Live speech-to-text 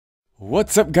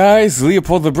What's up guys,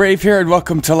 Leopold the Brave here and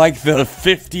welcome to like the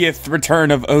 50th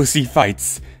return of OC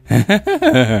Fights.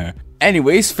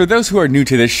 Anyways, for those who are new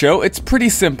to this show, it's pretty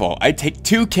simple. I take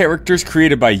two characters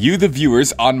created by you the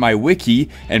viewers on my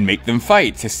wiki and make them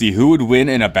fight to see who would win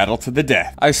in a battle to the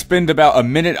death. I spend about a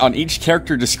minute on each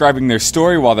character describing their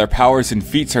story while their powers and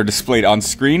feats are displayed on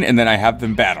screen, and then I have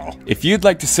them battle. If you'd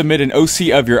like to submit an OC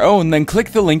of your own, then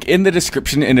click the link in the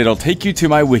description and it'll take you to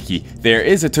my wiki. There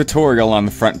is a tutorial on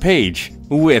the front page.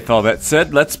 With all that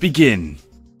said, let's begin.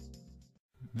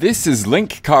 This is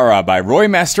Link Kara by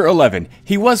Roymaster11.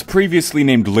 He was previously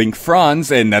named Link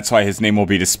Franz, and that's why his name will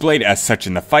be displayed as such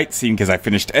in the fight scene because I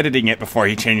finished editing it before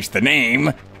he changed the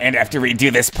name. And I have to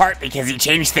redo this part because he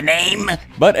changed the name.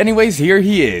 But anyways, here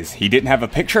he is. He didn't have a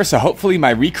picture, so hopefully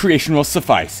my recreation will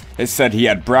suffice. It said he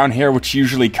had brown hair which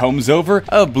usually combs over,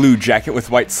 a blue jacket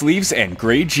with white sleeves, and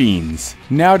gray jeans.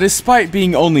 Now, despite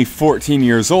being only 14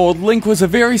 years old, Link was a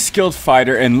very skilled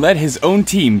fighter and led his own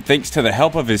team thanks to the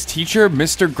help of his teacher,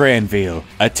 Mr. Granville.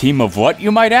 A team of what,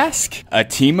 you might ask? A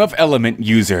team of element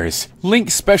users.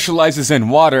 Link specializes in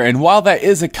water, and while that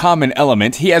is a common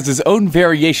element, he has his own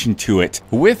variation to it.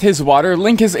 With his water,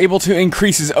 Link is able to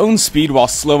increase his own speed while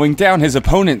slowing down his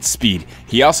opponent's speed.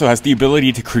 He also has the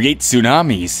ability to create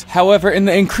tsunamis. However, in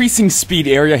the increasing speed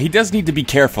area, he does need to be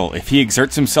careful. If he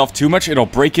exerts himself too much, it'll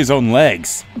break his own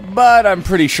legs. But I'm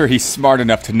pretty sure he's smart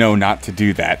enough to know not to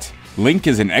do that. Link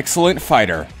is an excellent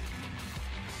fighter.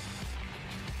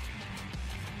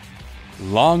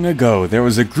 Long ago, there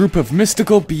was a group of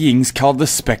mystical beings called the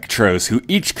Spectros who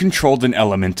each controlled an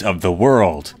element of the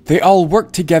world. They all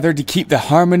worked together to keep the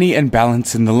harmony and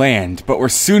balance in the land, but were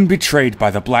soon betrayed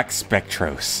by the Black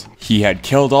Spectros. He had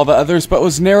killed all the others but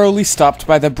was narrowly stopped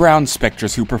by the Brown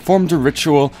Spectros who performed a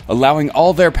ritual allowing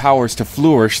all their powers to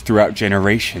flourish throughout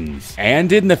generations.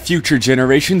 And in the future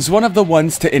generations, one of the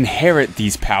ones to inherit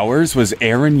these powers was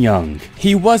Aaron Young.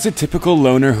 He was a typical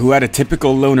loner who had a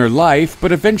typical loner life,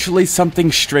 but eventually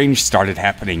something strange started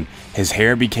happening. His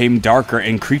hair became darker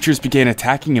and creatures began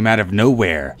attacking him out of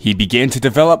nowhere. He began to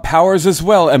develop powers as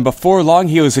well, and before long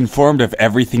he was informed of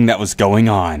everything that was going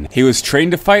on. He was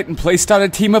trained to fight and placed on a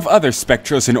team of other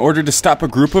Spectros in order to stop a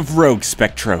group of rogue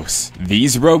Spectros.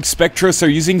 These rogue Spectros are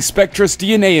using Spectros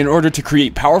DNA in order to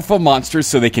create powerful monsters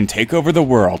so they can take over the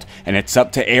world, and it's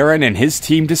up to Aaron and his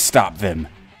team to stop them.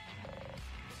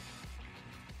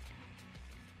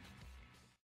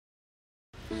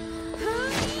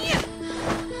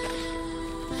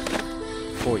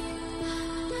 Oi.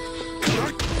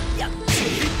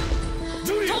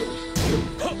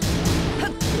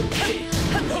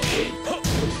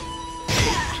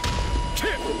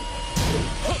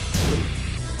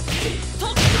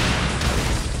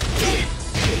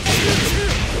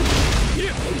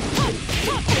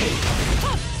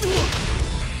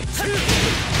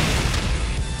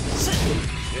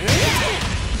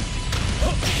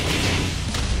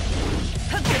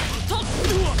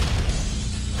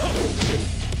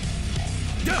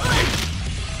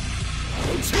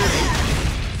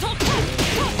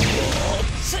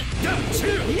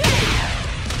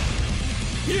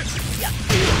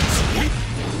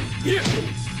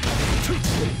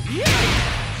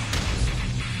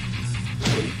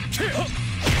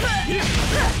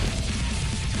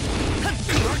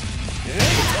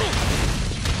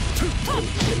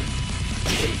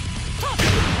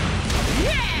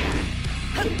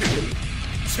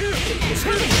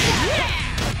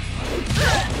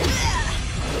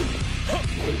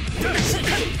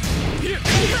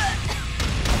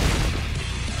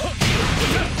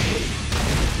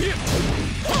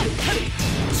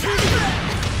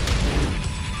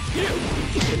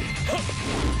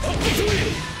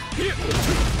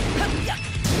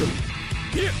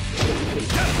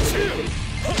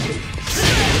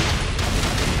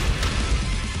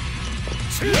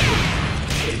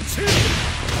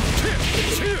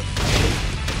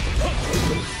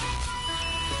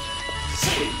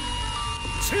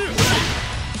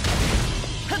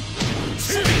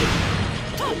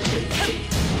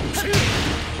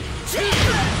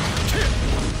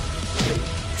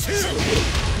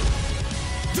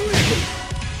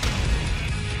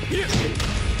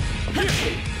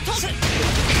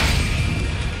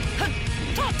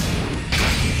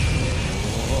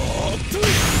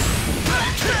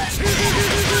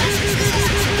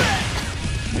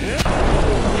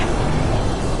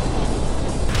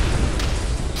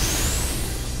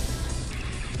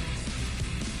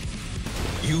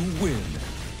 You win.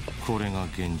 これが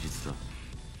現実だ。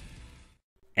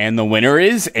And the winner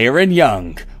is Aaron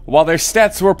Young. While their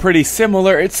stats were pretty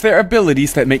similar, it's their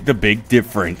abilities that make the big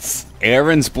difference.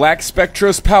 Aaron's Black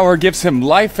Spectro's power gives him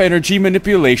life energy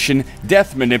manipulation,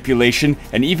 death manipulation,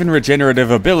 and even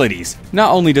regenerative abilities.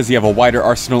 Not only does he have a wider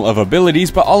arsenal of abilities,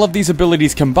 but all of these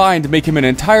abilities combined make him an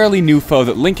entirely new foe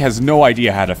that Link has no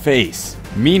idea how to face.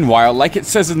 Meanwhile, like it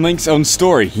says in Link's own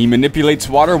story, he manipulates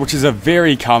water, which is a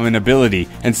very common ability,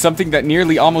 and something that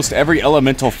nearly almost every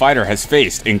elemental fighter has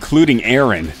faced, including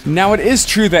Aaron. Now, it is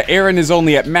true that Aaron is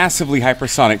only at massively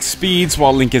hypersonic speeds,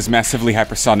 while Link is massively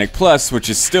hypersonic plus, which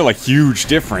is still a huge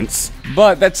difference.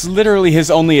 But that's literally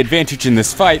his only advantage in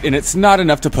this fight, and it's not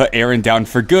enough to put Aaron down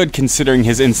for good considering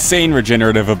his insane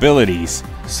regenerative abilities.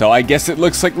 So I guess it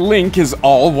looks like Link is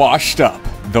all washed up.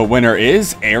 The winner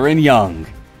is Aaron Young.